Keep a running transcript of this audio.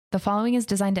The following is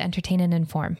designed to entertain and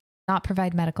inform, not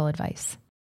provide medical advice.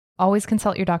 Always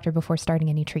consult your doctor before starting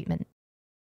any treatment.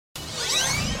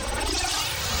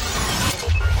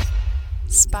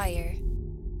 Spire.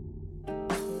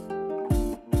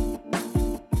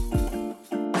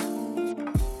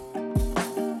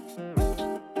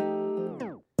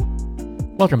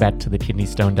 Welcome back to the Kidney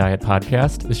Stone Diet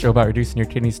Podcast, the show about reducing your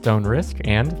kidney stone risk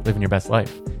and living your best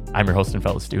life. I'm your host and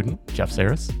fellow student, Jeff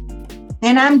Saris.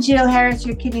 And I'm Jill Harris,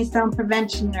 your kidney stone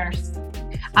prevention nurse.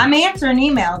 I'm answering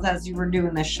emails as you were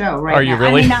doing the show right now. Are you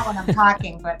really? I mean, not when I'm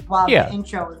talking, but while Yeah. the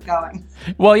intro is going.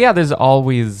 Well, yeah, there's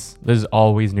always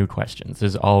new questions.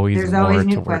 There's always more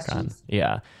new to work questions. on.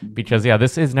 Yeah, because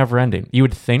this is never ending. You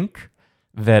would think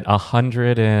that I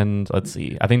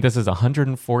think this is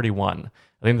 141.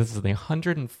 I think this is the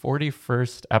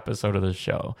 141st episode of the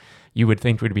show. You would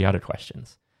think we'd be out of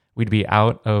questions. We'd be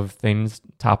out of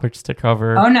topics to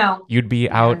cover. Oh, no. You'd be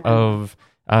out of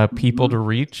people to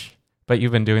reach. But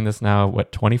you've been doing this now,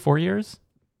 24 years?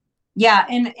 Yeah,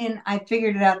 and I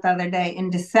figured it out the other day. In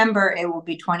December, it will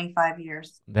be 25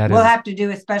 years. We'll is have to do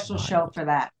a special wild. show for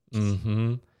that.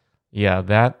 Mm-hmm. Yeah,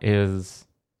 that is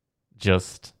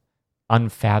just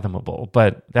unfathomable.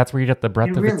 But that's where you get the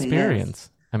breadth It of really experience. is.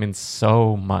 I mean,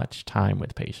 so much time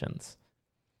with patients.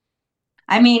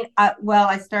 I mean, I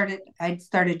started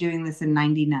doing this in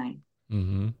 99.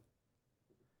 Mm-hmm.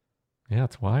 Yeah,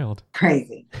 it's wild.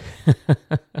 Crazy.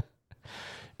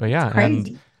 But yeah, It's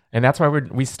crazy. and that's why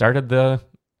we started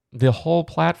the whole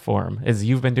platform. Is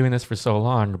you've been doing this for so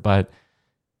long, but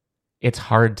it's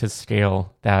hard to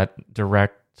scale that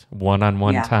direct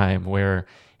one-on-one time where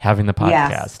having the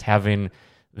podcast, having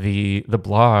the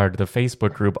blog, the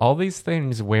Facebook group, all these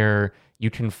things where you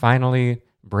can finally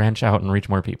branch out and reach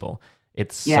more people.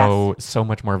 It's so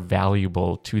much more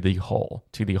valuable to the whole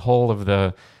of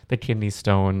the kidney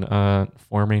stone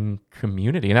forming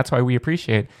community. And that's why we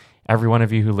appreciate every one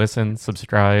of you who listens,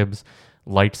 subscribes,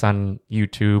 likes on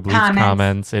YouTube, leaves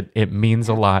comments. It means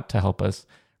a lot to help us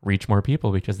reach more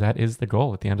people because that is the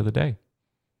goal at the end of the day.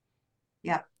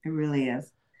 Yep, it really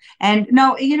is. And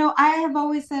no, I have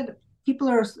always said people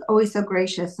are always so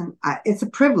gracious, and it's a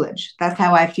privilege. That's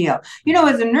how I feel.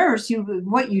 As a nurse, you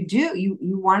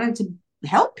wanted to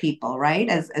help people, right?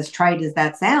 As trite as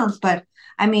that sounds, but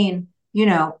I mean,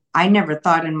 I never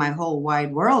thought in my whole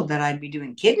wide world that I'd be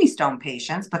doing kidney stone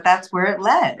patients, but that's where it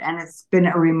led, and it's been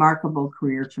a remarkable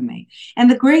career for me. And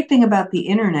the great thing about the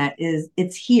internet is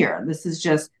it's here. This is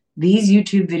just these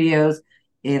YouTube videos.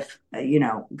 If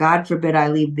God forbid I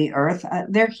leave the earth,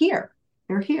 they're here.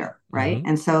 They're here, right? Mm-hmm.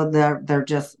 And so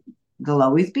they'll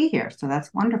always be here. So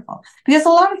that's wonderful. Because a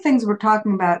lot of things we're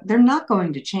talking about, they're not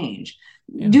going to change.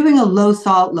 Yeah. Doing a low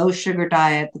salt, low sugar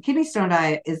diet, the kidney stone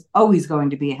diet is always going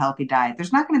to be a healthy diet.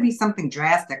 There's not going to be something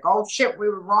drastic. Oh shit, we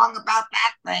were wrong about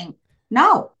that thing.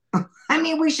 No. I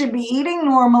mean, we should be eating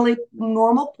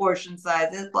normal portion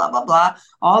sizes, blah, blah, blah.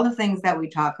 All the things that we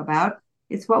talk about.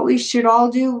 It's what we should all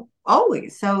do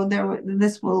always. So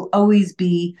this will always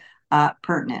be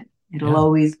pertinent. It'll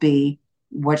always be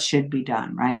what should be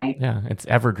done, right? Yeah, it's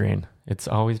evergreen. It's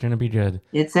always going to be good.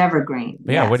 It's evergreen.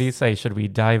 But yeah, what do you say? Should we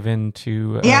dive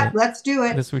into let's do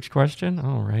it. This week's question?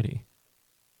 Alrighty.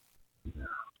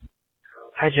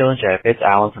 Hi, Jill and Jeff. It's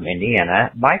Alan from Indiana.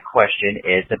 My question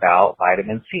is about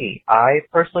vitamin C. I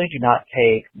personally do not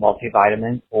take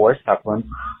multivitamins or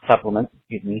supplements,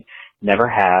 never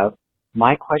have.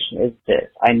 My question is this.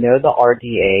 I know the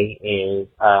RDA is,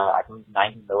 I believe,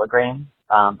 90 milligrams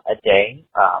a day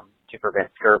to prevent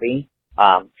scurvy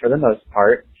for the most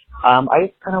part. I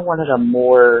just kind of wanted a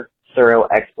more thorough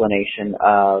explanation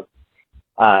of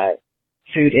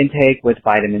food intake with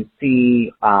vitamin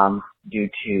C due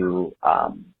to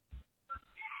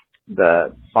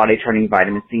the body turning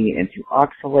vitamin C into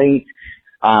oxalate,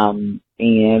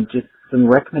 and just some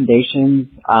recommendations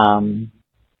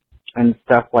and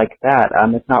stuff like that.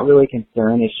 It's not really a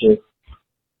concern. It's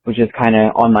just kind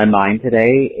of on my mind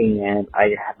today, and I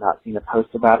have not seen a post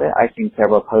about it. I've seen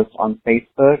several posts on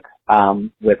Facebook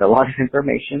with a lot of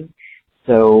information.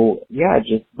 So, yeah,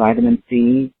 just vitamin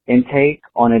C intake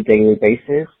on a daily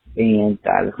basis, and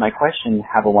that is my question.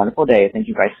 Have a wonderful day. Thank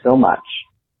you guys so much.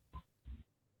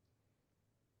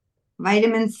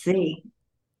 Vitamin C.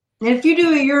 If you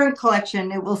do a urine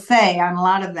collection, it will say on a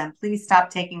lot of them, please stop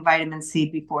taking vitamin C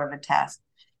before the test,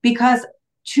 because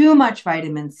too much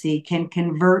vitamin C can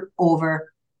convert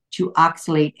over to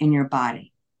oxalate in your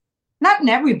body. Not in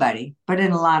everybody, but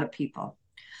in a lot of people.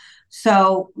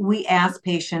 So we ask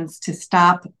patients to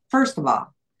stop. First of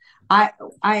all, I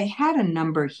had a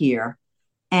number here,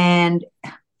 and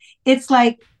it's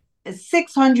like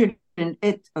 600.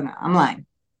 I'm lying.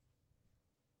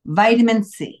 Vitamin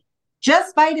C,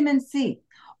 just vitamin C.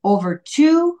 Over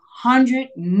 $200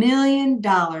 million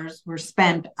were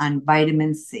spent on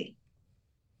vitamin C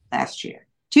last year.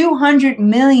 200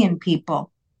 million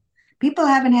people. People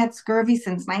haven't had scurvy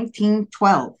since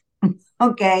 1912.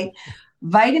 Okay.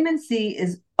 Vitamin C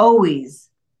is always,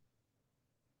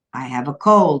 I have a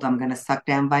cold, I'm going to suck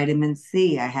down vitamin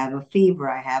C. I have a fever,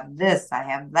 I have this, I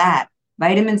have that.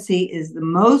 Vitamin C is the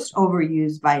most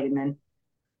overused vitamin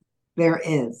there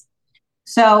is.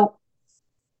 So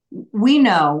we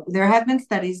know there have been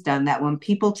studies done that when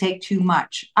people take too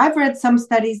much, I've read some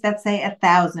studies that say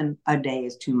 1,000 a day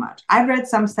is too much. I've read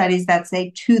some studies that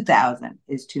say 2,000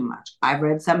 is too much. I've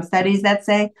read some studies that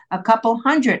say a couple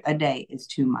hundred a day is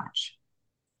too much.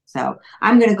 So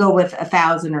I'm going to go with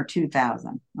 1,000 or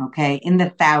 2,000. Okay. In the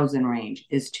 1,000 range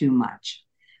is too much.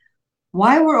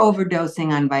 Why we're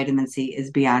overdosing on vitamin C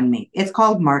is beyond me. It's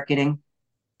called marketing,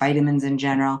 vitamins in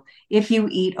general. If you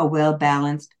eat a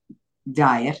well-balanced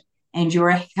diet and you're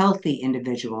a healthy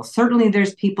individual, certainly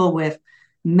there's people with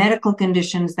medical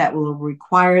conditions that will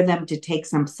require them to take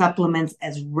some supplements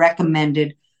as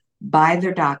recommended by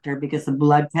their doctor because the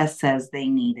blood test says they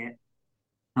need it.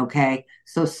 Okay.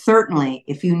 So certainly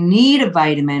if you need a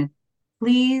vitamin,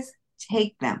 please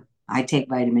take them. I take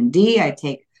vitamin D, I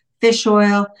take fish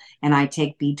oil, and I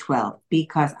take B12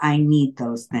 because I need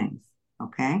those things.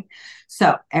 Okay.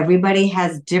 So everybody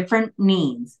has different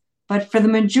needs, but for the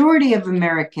majority of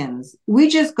Americans, we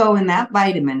just go in that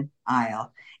vitamin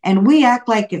aisle and we act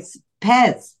like it's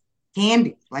Pez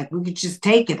candy. Like we could just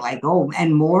take it like, oh,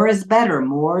 and more is better,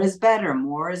 more is better,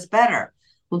 more is better.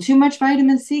 Well, too much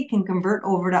vitamin C can convert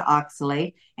over to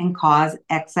oxalate and cause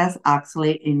excess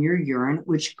oxalate in your urine,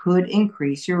 which could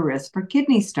increase your risk for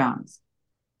kidney stones.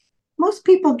 Most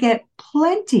people get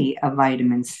plenty of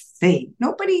vitamin C.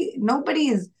 Nobody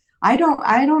is, I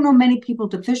don't know many people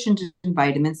deficient in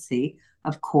vitamin C.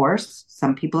 Of course,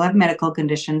 some people have medical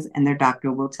conditions and their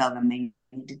doctor will tell them they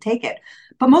need to take it.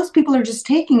 But most people are just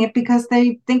taking it because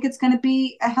they think it's going to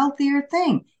be a healthier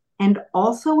thing. And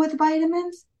also with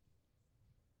vitamins,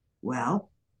 well,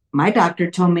 my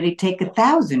doctor told me to take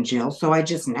 1,000, Jill, so I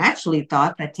just naturally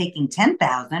thought that taking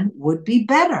 10,000 would be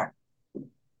better.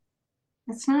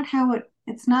 It's not how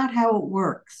it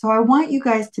works. So I want you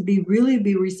guys to be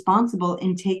responsible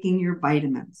in taking your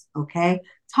vitamins, okay?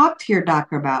 Talk to your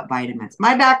doctor about vitamins.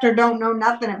 My doctor don't know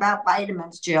nothing about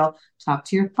vitamins, Jill. Talk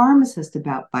to your pharmacist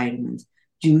about vitamins.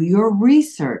 Do your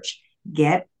research.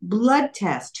 Get blood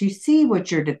tests to see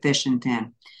what you're deficient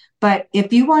in. But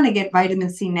if you want to get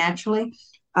vitamin C naturally,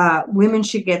 women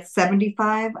should get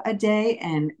 75 a day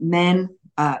and men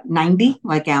 90,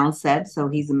 like Alan said. So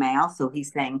he's a male, so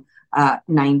he's saying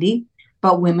 90.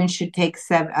 But women should get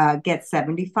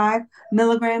 75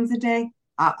 milligrams a day.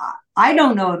 I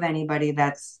don't know of anybody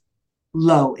that's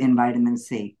low in vitamin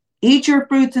C. Eat your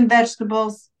fruits and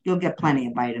vegetables. You'll get plenty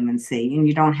of vitamin C, and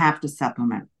you don't have to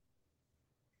supplement.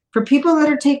 For people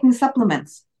that are taking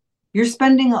supplements, you're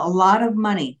spending a lot of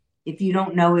money if you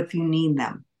don't know if you need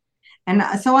them. And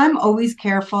so I'm always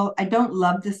careful. I don't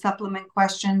love the supplement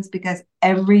questions because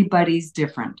everybody's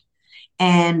different.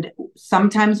 And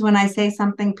sometimes when I say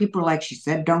something, people are like, she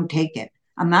said, don't take it.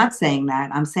 I'm not saying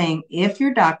that. I'm saying if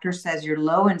your doctor says you're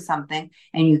low in something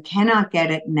and you cannot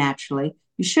get it naturally,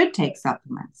 you should take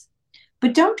supplements.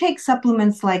 But don't take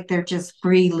supplements like they're just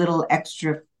free little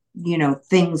extra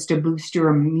things to boost your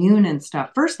immune and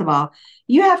stuff. First of all,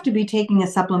 you have to be taking a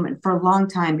supplement for a long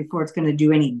time before it's going to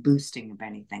do any boosting of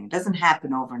anything. It doesn't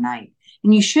happen overnight.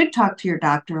 And you should talk to your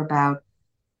doctor about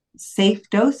safe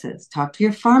doses. Talk to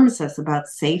your pharmacist about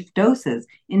safe doses.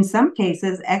 In some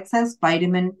cases, excess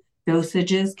vitamin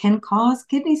dosages can cause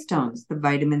kidney stones. The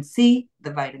vitamin C,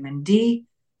 the vitamin D,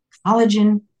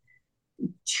 collagen,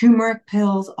 turmeric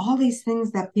pills, all these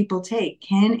things that people take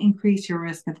can increase your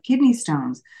risk of kidney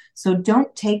stones. So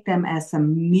don't take them as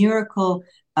some miracle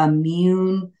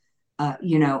immune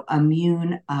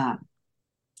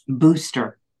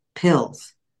booster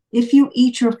pills. If you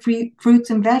eat your fruits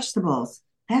and vegetables,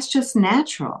 that's just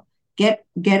natural. Get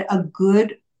a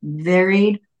good,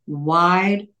 varied,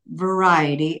 wide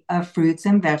variety of fruits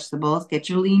and vegetables. Get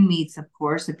your lean meats, of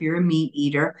course, if you're a meat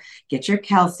eater. Get your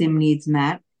calcium needs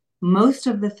met. Most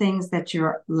of the things that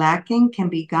you're lacking can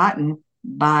be gotten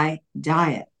by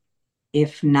diet.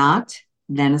 If not,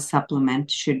 then a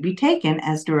supplement should be taken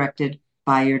as directed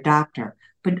by your doctor.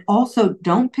 But also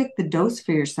don't pick the dose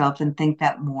for yourself and think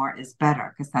that more is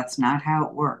better, because that's not how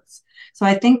it works. So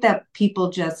I think that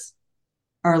people just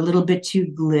are a little bit too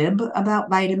glib about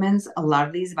vitamins. A lot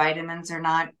of these vitamins are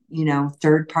not,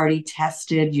 third-party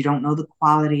tested. You don't know the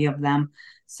quality of them.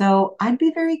 So I'd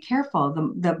be very careful.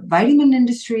 The vitamin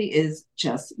industry is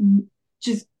just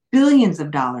billions of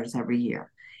dollars every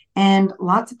year. And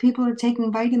lots of people are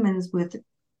taking vitamins with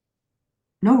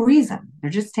no reason. They're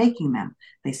just taking them.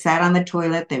 They sat on the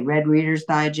toilet, they read Reader's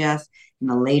Digest, and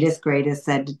the latest, greatest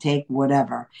said to take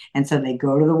whatever. And so they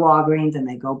go to the Walgreens and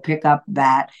they go pick up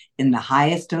that in the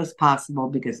highest dose possible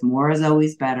because more is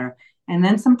always better. And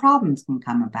then some problems can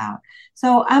come about.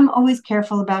 So I'm always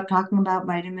careful about talking about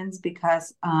vitamins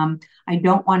because I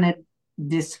don't want to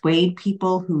dissuade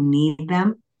people who need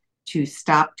them to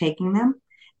stop taking them.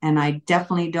 And I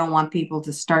definitely don't want people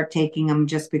to start taking them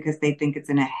just because they think it's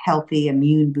in a healthy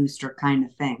immune booster kind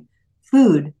of thing.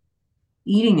 Food,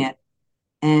 eating it,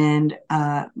 and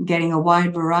getting a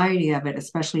wide variety of it,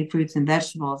 especially fruits and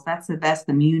vegetables, that's the best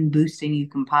immune boosting you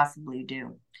can possibly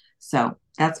do. So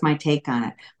that's my take on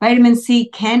it. Vitamin C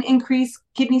can increase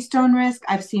kidney stone risk.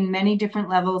 I've seen many different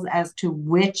levels as to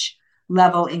which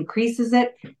level increases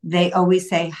it. They always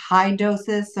say high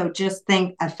doses, so just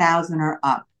think 1,000 or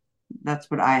up.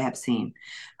 That's what I have seen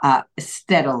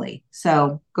steadily.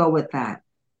 So go with that.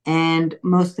 And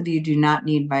most of you do not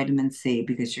need vitamin C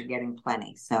because you're getting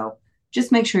plenty. So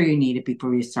just make sure you need it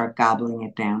before you start gobbling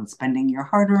it down, spending your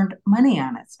hard-earned money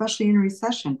on it, especially in a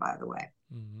recession, by the way.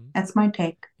 Mm-hmm. That's my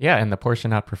take. Yeah, and the portion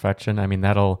not perfection, I mean,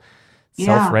 that'll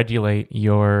self-regulate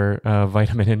your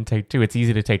vitamin intake too. It's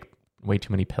easy to take way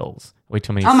too many pills, way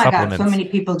too many supplements. Oh my God, so many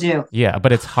people do. Yeah,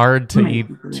 but it's hard to eat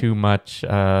too much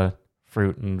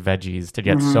fruit and veggies to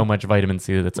get so much vitamin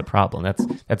C that it's a problem.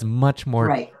 That's much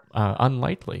more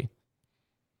unlikely.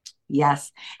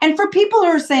 Yes. And for people who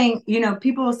are saying,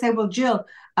 people will say, well, Jill,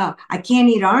 I can't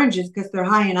eat oranges because they're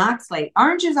high in oxalate.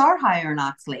 Oranges are higher in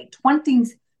oxalate,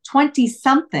 20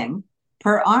 something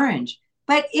per orange.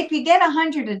 But if you get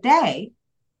 100 a day,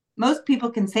 most people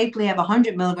can safely have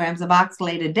 100 milligrams of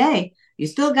oxalate a day. You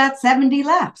still got 70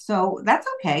 left. So that's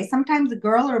okay. Sometimes a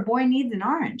girl or a boy needs an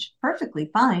orange. Perfectly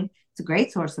fine. It's a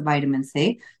great source of vitamin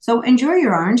C. So enjoy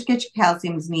your orange, get your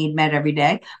calcium's need met every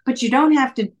day, but you don't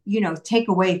have to, take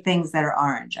away things that are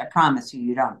orange. I promise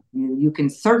you don't. You can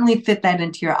certainly fit that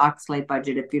into your oxalate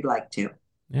budget if you'd like to.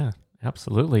 Yeah,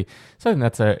 absolutely. So I think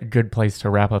that's a good place to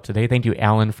wrap up today. Thank you,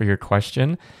 Alan, for your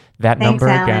question. That number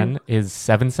again is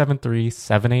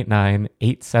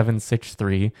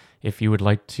 773-789-8763. If you would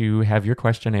like to have your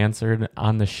question answered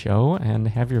on the show and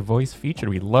have your voice featured,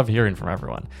 we love hearing from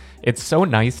everyone. It's so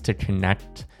nice to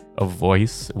connect a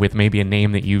voice with maybe a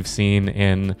name that you've seen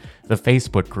in the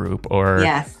Facebook group or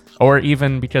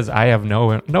even because I have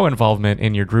no involvement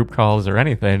in your group calls or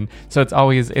anything. So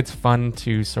it's fun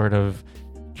to sort of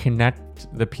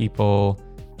connect the people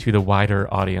to the wider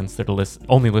audience that are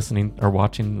only listening or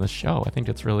watching the show. I think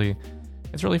it's really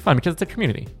fun because it's a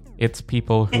community. It's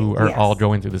people who are all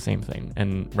going through the same thing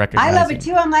and recognizing. I love it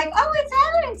too. I'm like, oh, it's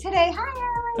Alan today. Hi, Alan.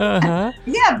 Uh-huh.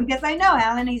 Yeah, because I know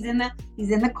Alan. He's in the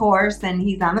course and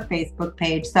he's on the Facebook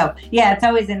page. So yeah, it's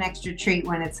always an extra treat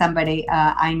when it's somebody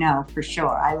I know for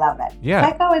sure. I love it. Yeah.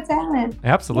 It's like, oh, it's Alan.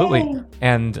 Absolutely. Yay.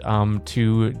 And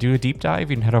to do a deep dive,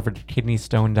 you can head over to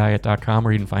kidneystonediet.com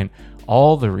where you can find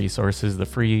all the resources, the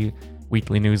free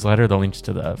weekly newsletter, the links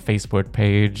to the Facebook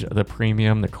page, the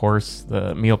premium, the course,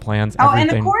 the meal plans, everything.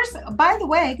 And the course, by the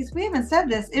way, because we haven't said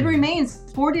this, it remains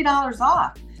 $40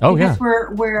 off. Oh, because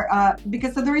we're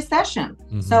because of the recession.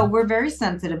 Mm-hmm. So we're very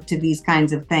sensitive to these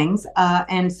kinds of things.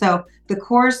 And so the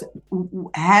course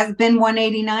has been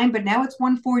 $189, but now it's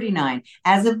 $149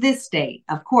 as of this date.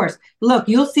 Of course, look,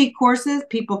 you'll see courses.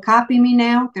 People copy me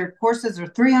now. Their courses are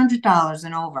 $300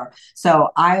 and over. So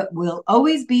I will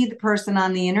always be the person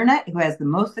on the internet who has the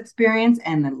most experience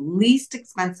and the least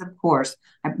expensive course.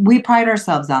 We pride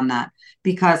ourselves on that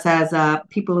because as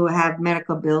people who have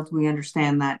medical bills, we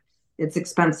understand that it's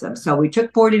expensive. So we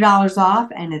took $40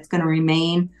 off and it's going to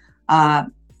remain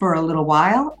for a little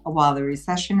while the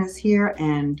recession is here.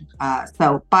 And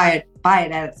so buy it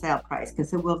at its sale price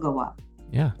because it will go up.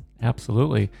 Yeah,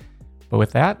 absolutely. But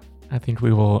with that, I think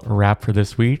we will wrap for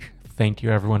this week. Thank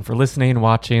you everyone for listening,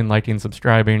 watching, liking,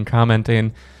 subscribing,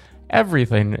 commenting.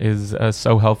 Everything is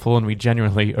so helpful and we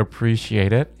genuinely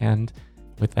appreciate it. And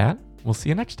with that, we'll see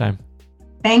you next time.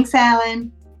 Thanks,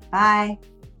 Alan. Bye.